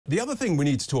the other thing we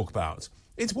need to talk about,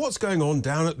 it's what's going on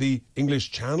down at the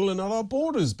English Channel and on our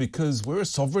borders, because we're a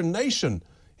sovereign nation.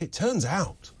 It turns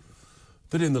out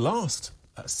that in the last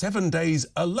 7 days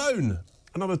alone,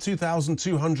 another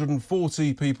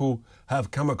 2,240 people have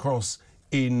come across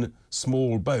in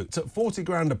small boats. At 40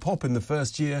 grand a pop in the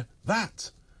first year,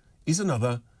 that is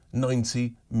another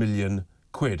 90 million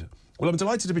quid. Well, I'm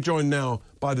delighted to be joined now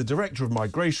by the Director of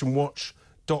Migration Watch,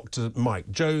 Dr.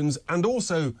 Mike Jones, and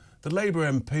also the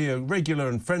Labour MP, a regular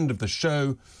and friend of the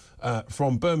show,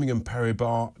 from Birmingham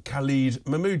Paribas, Khalid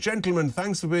Mahmood. Gentlemen,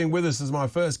 thanks for being with us as my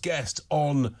first guest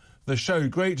on the show.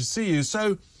 Great to see you.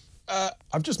 So,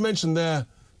 I've just mentioned there,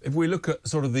 if we look at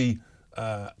sort of the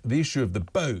issue of the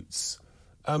boats,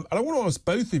 and I want to ask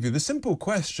both of you the simple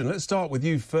question. Let's start with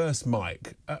you first,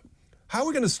 Mike. How are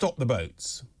we going to stop the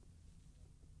boats?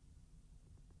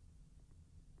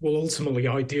 Well, ultimately,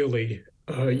 ideally,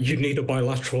 you need a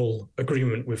bilateral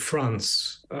agreement with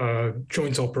France,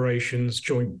 joint operations,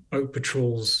 joint boat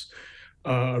patrols,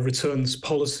 returns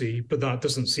policy, but that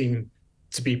doesn't seem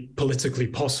to be politically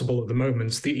possible at the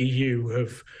moment. The EU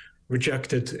have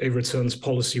rejected a returns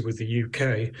policy with the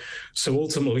UK. So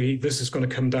ultimately, this is going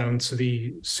to come down to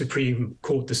the Supreme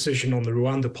Court decision on the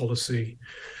Rwanda policy.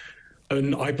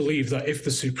 And I believe that if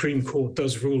the Supreme Court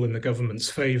does rule in the government's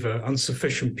favour and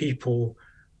sufficient people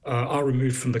are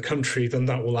removed from the country, then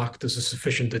that will act as a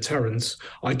sufficient deterrent.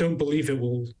 I don't believe it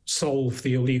will solve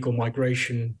the illegal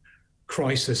migration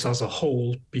crisis as a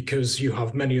whole, because you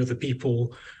have many other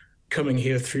people coming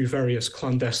here through various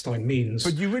clandestine means.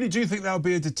 But you really do think that would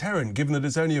be a deterrent, given that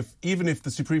it's only, even if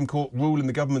the Supreme Court rule in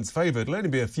the government's favour, it'll only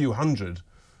be a few hundred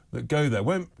that go there.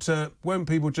 Won't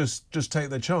people just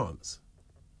take their chance?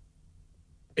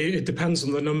 It depends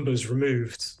on the numbers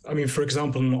removed. I mean, for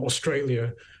example, in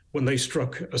Australia, when they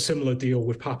struck a similar deal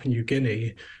with Papua New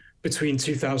Guinea, between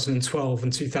 2012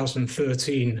 and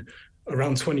 2013,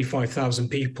 around 25,000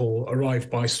 people arrived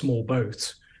by small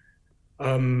boat.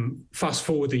 Fast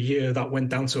forward a year, that went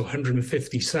down to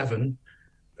 157.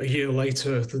 A year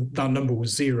later, that number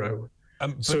was zero.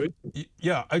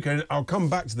 Yeah, OK, I'll come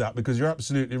back to that because you're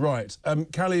absolutely right.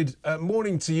 Khalid,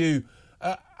 morning to you.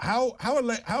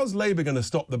 How's Labour going to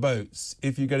stop the boats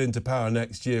if you get into power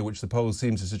next year, which the polls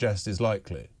seem to suggest is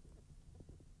likely?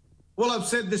 Well, I've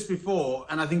said this before,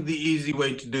 and I think the easy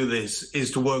way to do this is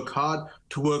to work hard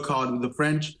with the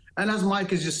French. And as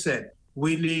Mike has just said,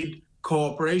 we need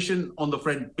cooperation on the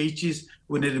French beaches.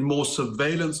 We need more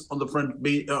surveillance on the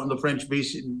French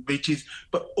beaches.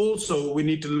 But also, we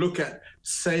need to look at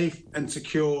safe and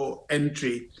secure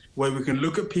entry, where we can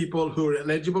look at people who are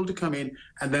eligible to come in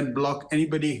and then block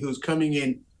anybody who's coming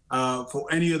in for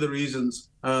any other reasons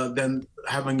than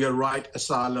having a right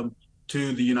asylum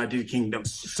to the United Kingdom.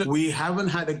 We haven't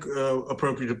had an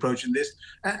appropriate approach in this.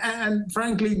 And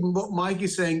frankly, what Mike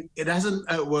is saying, it hasn't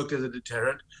worked as a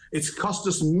deterrent. It's cost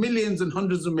us millions and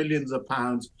hundreds of millions of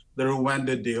pounds, the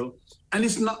Rwanda deal. And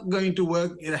it's not going to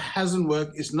work. It hasn't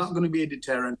worked. It's not going to be a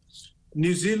deterrent.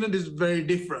 New Zealand is very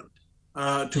different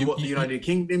to what the United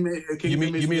Kingdom is. You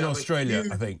mean Australia,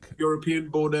 I think. European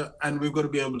border, and we've got to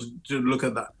be able to look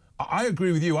at that. I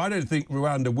agree with you. I don't think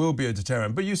Rwanda will be a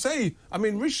deterrent. But you say, I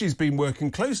mean, Rishi's been working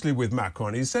closely with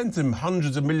Macron. He's sent him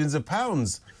hundreds of millions of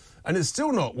pounds, and it's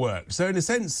still not worked. So in a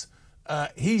sense,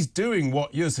 he's doing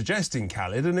what you're suggesting,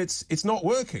 Khalid, and it's not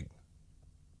working.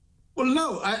 Well,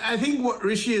 no, I think what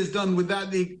Rishi has done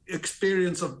without the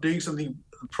experience of doing something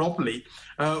properly,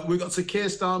 we've got Sir Keir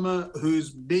Starmer, who's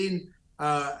been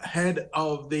head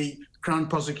of the Crown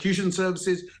Prosecution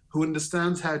Services, who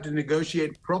understands how to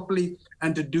negotiate properly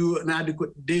and to do an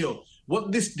adequate deal.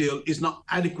 What this deal is not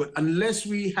adequate unless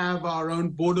we have our own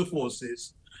border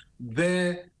forces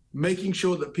there making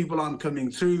sure that people aren't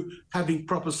coming through, having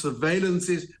proper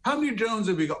surveillances. How many drones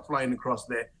have we got flying across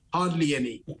there? Hardly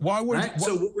any. Why would right?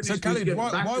 so Khalid,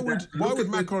 why would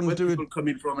Macron do it?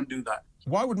 Coming from and do that?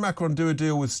 Why would Macron do a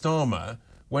deal with Starmer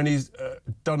when he's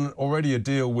done already a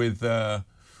deal with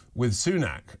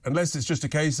Sunak? Unless it's just a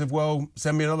case of, well,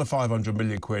 send me another 500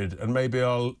 million quid and maybe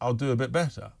I'll do a bit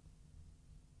better.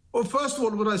 Well, first of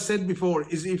all, what I said before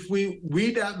is if we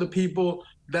weed out the people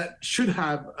that should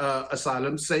have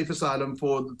asylum, safe asylum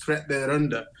for the threat they're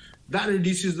under, that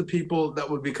reduces the people that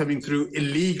will be coming through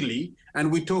illegally. And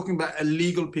we're talking about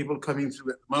illegal people coming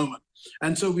through at the moment.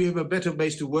 And so we have a better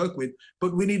base to work with,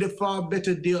 but we need a far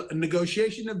better deal. A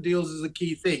negotiation of deals is a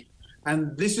key thing.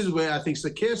 And this is where I think Sir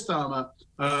Keir Starmer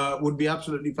would be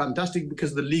absolutely fantastic,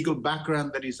 because the legal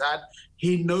background that he's had,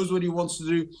 he knows what he wants to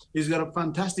do. He's got a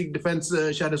fantastic Defence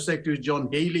Shadow Secretary, John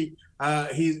Healey.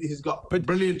 He's got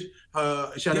brilliant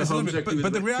Shadow Home Secretary.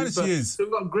 But the reality is... So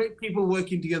we've got great people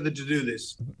working together to do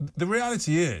this. The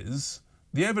reality is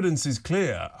the evidence is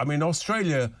clear. I mean,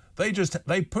 Australia,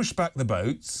 they pushed back the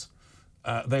boats.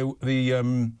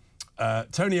 Tony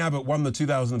Abbott won the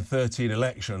 2013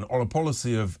 election on a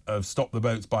policy of stop the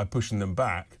boats by pushing them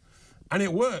back. And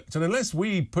it worked. And unless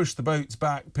we push the boats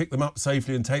back, pick them up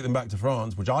safely and take them back to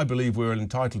France, which I believe we're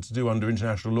entitled to do under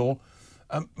international law,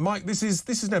 Mike, this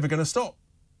is never going to stop.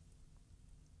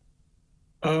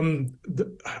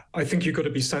 I think you've got to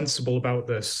be sensible about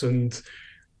this. And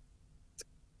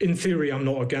in theory, I'm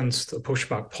not against a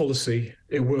pushback policy.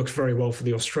 It worked very well for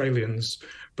the Australians.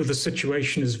 But the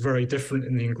situation is very different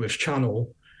in the English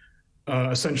Channel.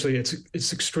 Essentially,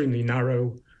 it's extremely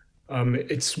narrow.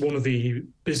 It's one of the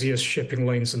busiest shipping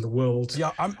lanes in the world.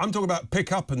 Yeah, I'm talking about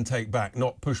pick up and take back,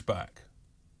 not push back.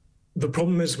 The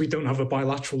problem is we don't have a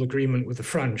bilateral agreement with the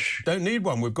French. Don't need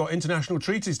one. We've got international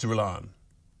treaties to rely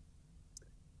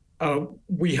on.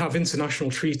 We have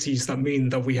international treaties that mean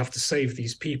that we have to save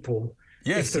these people.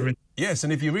 Yes, yes,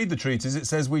 and if you read the treaties, it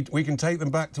says we can take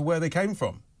them back to where they came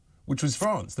from, which was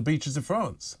France, the beaches of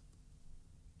France.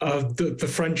 The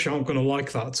French aren't going to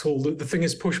like that at all. The thing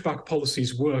is, pushback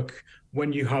policies work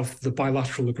when you have the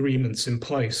bilateral agreements in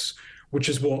place, which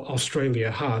is what Australia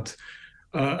had.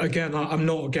 Again, I'm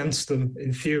not against them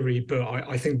in theory, but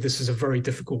I think this is a very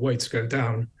difficult way to go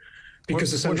down.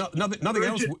 Because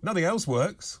nothing else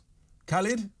works.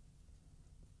 Khalid?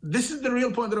 This is the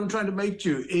real point that I'm trying to make to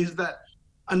you, is that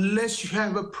unless you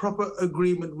have a proper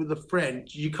agreement with the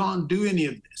French, you can't do any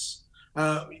of this.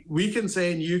 We can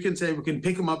say, and you can say, we can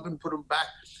pick them up and put them back.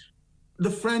 The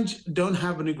French don't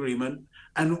have an agreement.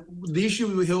 And the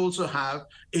issue we also have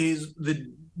is the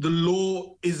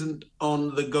law isn't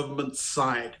on the government's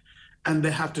side. And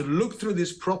they have to look through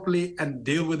this properly and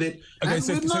deal with it. Okay, and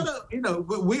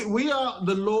we are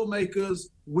the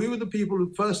lawmakers. We were the people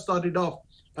who first started off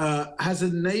as a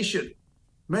nation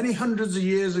many hundreds of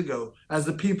years ago, as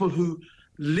the people who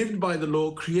lived by the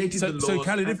law, created the law. So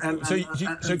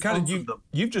Khalid,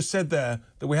 you've just said there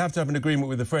that we have to have an agreement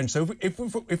with the French. So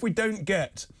if we don't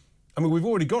get, I mean, we've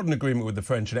already got an agreement with the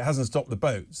French and it hasn't stopped the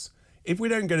boats. If we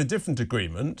don't get a different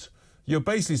agreement, you're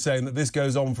basically saying that this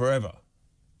goes on forever.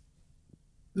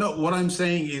 No, what I'm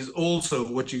saying is also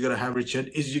what you're going to have,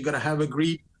 Richard, is you're going to have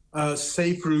agreed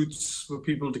safe routes for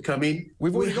people to come in.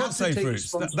 We've already got safe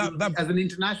routes. As an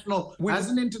international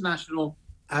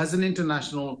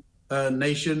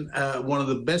nation, one of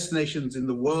the best nations in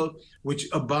the world, which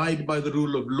abide by the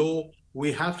rule of law,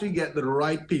 we have to get the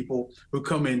right people who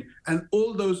come in, and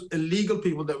all those illegal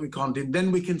people that we can't in,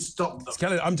 then we can stop them.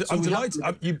 Kelly, I'm delighted.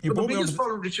 You brought me on to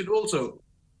problem, Richard, also.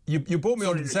 You brought me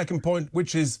on to the second point,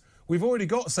 which is we've already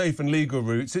got safe and legal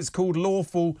routes. It's called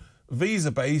lawful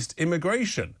visa-based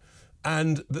immigration.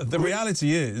 And the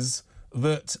reality is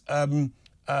that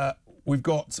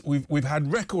we've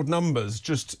had record numbers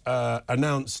just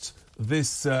announced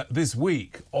this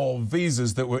week of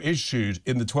visas that were issued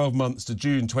in the 12 months to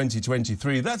June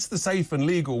 2023. That's the safe and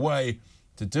legal way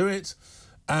to do it.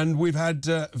 And we've had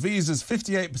visas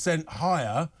 58%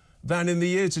 higher than in the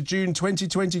year to June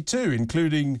 2022,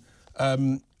 including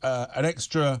an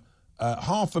extra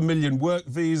 500,000 work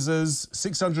visas,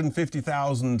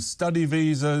 650,000 study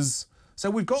visas. So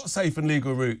we've got safe and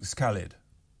legal routes, Khalid.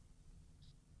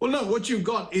 Well, no, what you've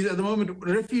got is at the moment,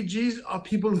 refugees are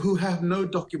people who have no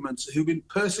documents, who've been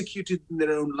persecuted in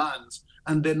their own lands,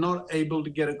 and they're not able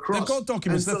to get across. They've got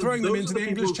documents, they're throwing them into the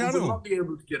English Channel. Will not be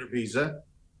able to get a visa.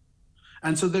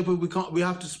 And so therefore we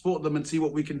have to support them and see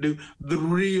what we can do. The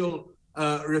real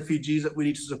refugees that we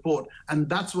need to support. And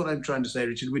that's what I'm trying to say,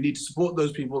 Richard. We need to support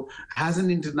those people as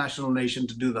an international nation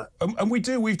to do that. And we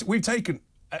do. We've taken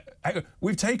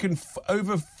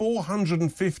over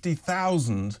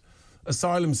 450,000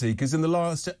 asylum seekers in the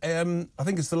last, I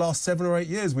think it's the last 7 or 8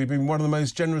 years. We've been one of the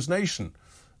most generous nations.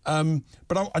 But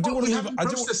I do want to move.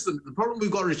 Processed them. The problem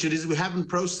we've got, Richard, is we haven't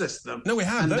processed them. No, we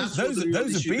have. Those have been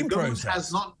processed. The government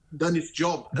has not done its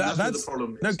job. That's what the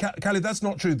problem is. No, Khalid, that's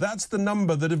not true. That's the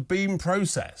number that have been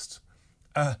processed.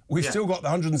 We've still got the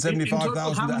 175,000 that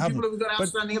haven't. How many people have we got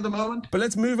outstanding at the moment? But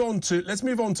let's move on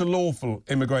to lawful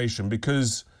immigration,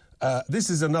 because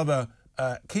this is another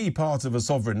key part of a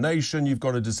sovereign nation. You've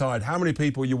got to decide how many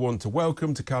people you want to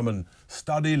welcome to come and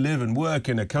study, live and work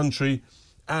in a country.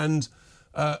 And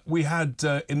we had,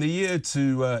 in the year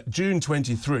to June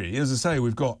 23, as I say,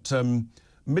 we've got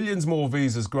millions more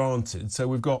visas granted. So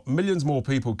we've got millions more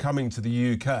people coming to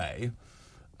the UK.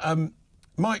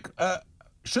 Mike,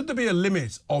 should there be a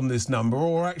limit on this number,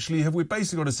 or actually have we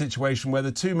basically got a situation where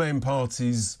the two main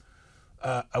parties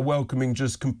are welcoming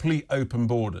just complete open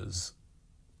borders?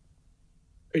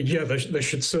 Yeah, there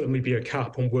should certainly be a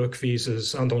cap on work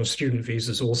visas and on student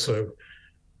visas also.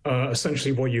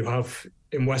 essentially what you have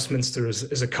in Westminster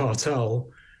is a cartel.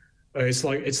 It's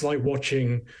like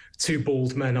watching two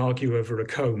bald men argue over a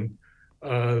comb.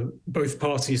 Both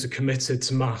parties are committed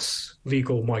to mass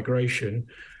legal migration.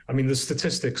 I mean, the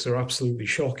statistics are absolutely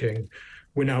shocking.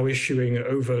 We're now issuing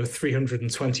over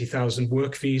 320,000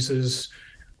 work visas.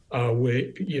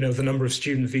 The number of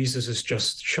student visas is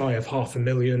just shy of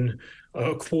 500,000.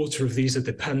 A quarter of these are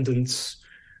dependents.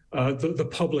 The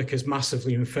public is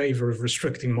massively in favour of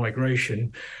restricting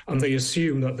migration, and they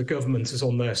assume that the government is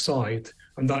on their side,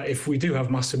 and that if we do have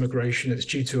mass immigration, it's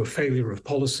due to a failure of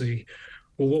policy.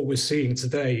 Well, what we're seeing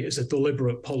today is a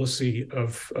deliberate policy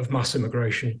of mass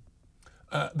immigration.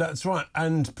 That's right,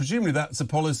 and presumably that's a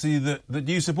policy that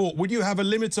you support. Would you have a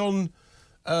limit on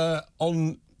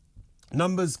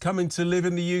numbers coming to live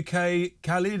in the UK,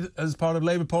 Khalid, as part of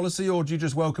Labour policy, or do you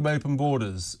just welcome open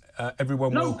borders?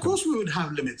 Everyone welcome? No, of course we would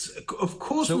have limits. Of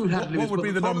course we would have limits. What would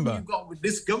be the number? You've got with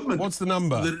this government, what's the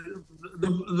number?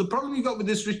 The problem you've got with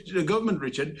this government,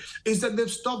 Richard, is that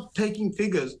they've stopped taking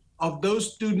figures of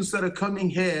those students that are coming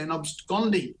here and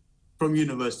absconding from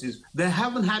universities. They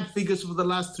haven't had figures for the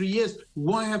last 3 years.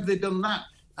 Why have they done that?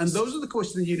 And those are the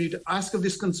questions you need to ask of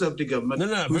this Conservative government.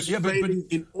 But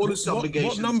in all its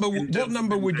obligations.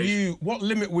 What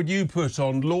limit would you put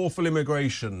on lawful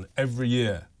immigration every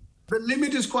year? The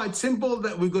limit is quite simple.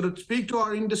 That we've got to speak to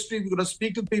our industry. We've got to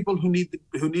speak to people who need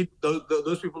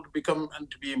those people to become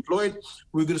and to be employed.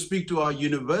 We've got to speak to our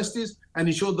universities and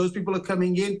ensure those people are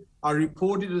coming in are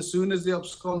reported as soon as they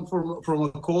abscond from a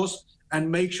course,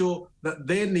 and make sure that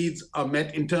their needs are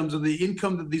met in terms of the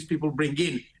income that these people bring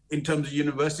in terms of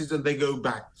universities, and they go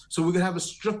back. So we're going to have a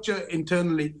structure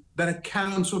internally that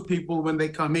accounts for people when they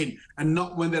come in and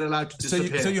not when they're allowed to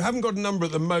disappear. So you haven't got a number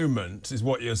at the moment, is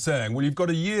what you're saying. Well, you've got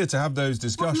a year to have those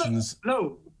discussions. Well,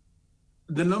 no.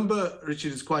 The number,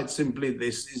 Richard, is quite simply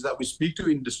this, is that we speak to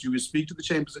industry, we speak to the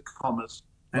Chambers of Commerce.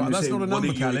 And that's not a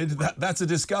number, Khalid. That's a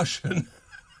discussion.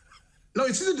 No,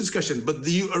 it is a discussion, but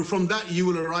from that you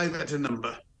will arrive at a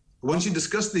number. Once you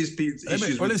discuss these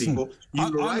issues with people,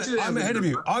 I'm ahead of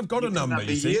you. I've got a number,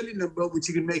 you see. The yearly number, which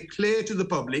you can make clear to the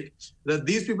public that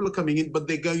these people are coming in, but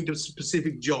they're going to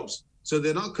specific jobs. So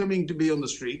they're not coming to be on the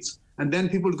streets. And then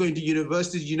people going to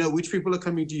universities, you know which people are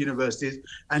coming to universities,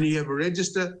 and you have a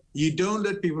register. You don't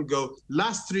let people go.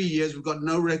 Last 3 years, we've got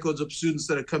no records of students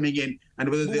that are coming in. And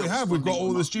whether we've got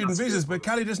all the student visas, but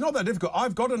Khalid, it's not that difficult.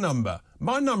 I've got a number.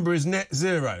 My number is net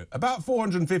zero. About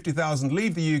 450,000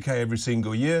 leave the UK every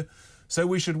single year. So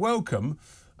we should welcome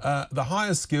the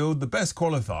highest skilled, the best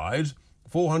qualified,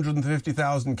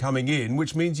 450,000 coming in,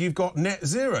 which means you've got net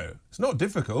zero. It's not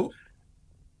difficult.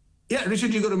 Yeah,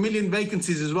 Richard, you've got 1 million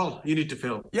vacancies as well you need to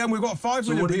fill. Yeah, and we've got 5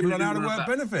 million people on out-of-work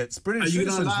benefits. British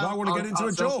citizens who want to get into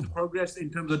a job. To progress in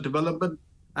terms of development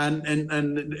and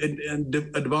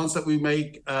advance that we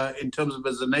make in terms of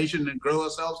as a nation and grow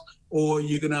ourselves, or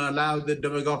you're going to allow the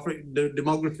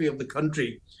demography of the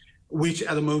country, which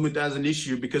at the moment has an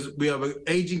issue because we have an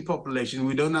aging population.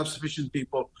 We don't have sufficient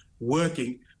people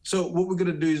working. So what we're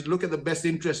going to do is look at the best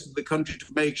interest of the country to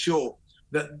make sure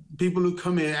that people who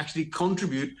come here actually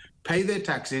contribute, pay their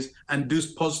taxes, and do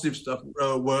positive stuff,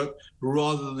 work,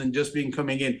 rather than just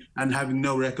coming in and having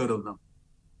no record of them.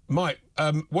 Mike,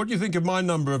 what do you think of my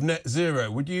number of net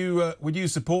zero? Would you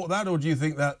support that, or do you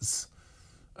think that's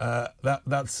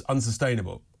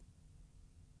unsustainable?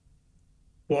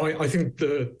 Well, I think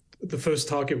the first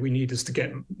target we need is to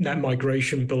get net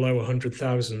migration below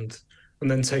 100,000, and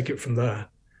then take it from there.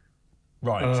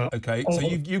 Right. Okay. So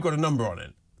you've got a number on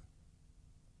it.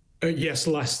 Yes,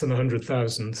 less than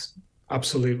 100,000.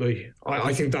 Absolutely.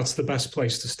 I think that's the best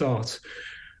place to start.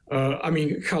 I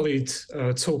mean, Khalid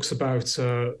talks about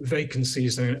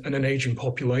vacancies and an aging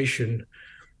population.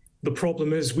 The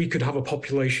problem is we could have a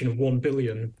population of 1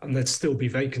 billion and there'd still be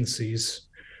vacancies.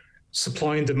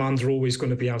 Supply and demand are always going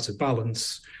to be out of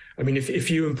balance. I mean, if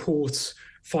you import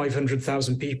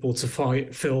 500,000 people to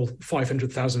fill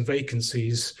 500,000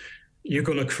 vacancies, you're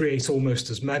going to create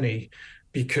almost as many,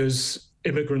 because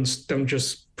immigrants don't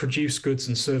just produce goods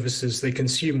and services, they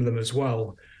consume them as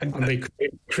well, and they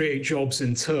create jobs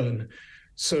in turn.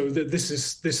 So this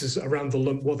is around the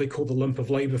lump, what they call the lump of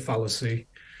labour fallacy.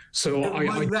 So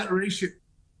that ratio.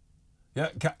 Yeah,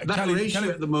 ratio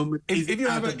at the moment is if you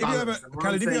have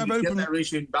that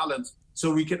ratio in balance,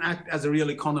 so we can act as a real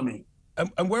economy.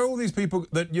 And where are all these people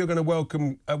that you're going to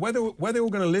welcome, where they're all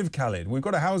going to live, Khalid? We've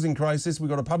got a housing crisis, we've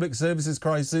got a public services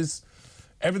crisis.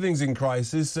 Everything's in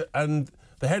crisis, and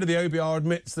the head of the OBR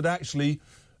admits that actually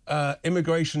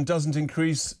immigration doesn't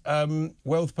increase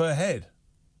wealth per head.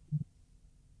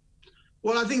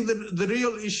 Well, I think the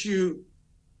real issue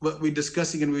we're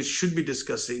discussing and we should be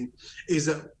discussing is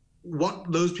that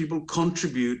what those people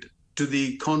contribute to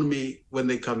the economy when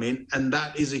they come in, and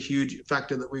that is a huge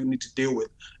factor that we need to deal with,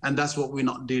 and that's what we're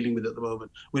not dealing with at the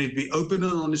moment. We need to be open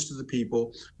and honest to the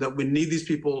people that we need these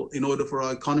people in order for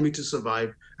our economy to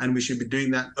survive, and we should be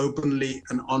doing that openly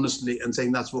and honestly and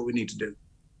saying that's what we need to do.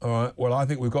 All right, well, I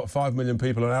think we've got 5 million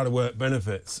people on out-of-work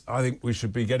benefits. I think we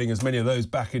should be getting as many of those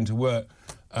back into work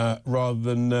rather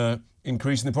than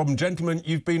increasing the problem. Gentlemen,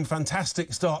 you've been a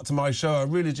fantastic start to my show. I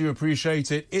really do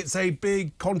appreciate it. It's a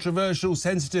big, controversial,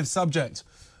 sensitive subject.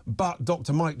 But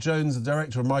Dr Mike Jones, the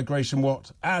Director of Migration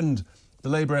Watch, and the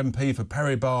Labour MP for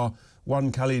Perry-Barr,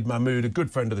 Khalid Mahmood, a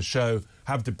good friend of the show,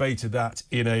 have debated that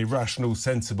in a rational,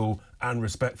 sensible and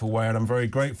respectful way, and I'm very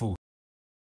grateful.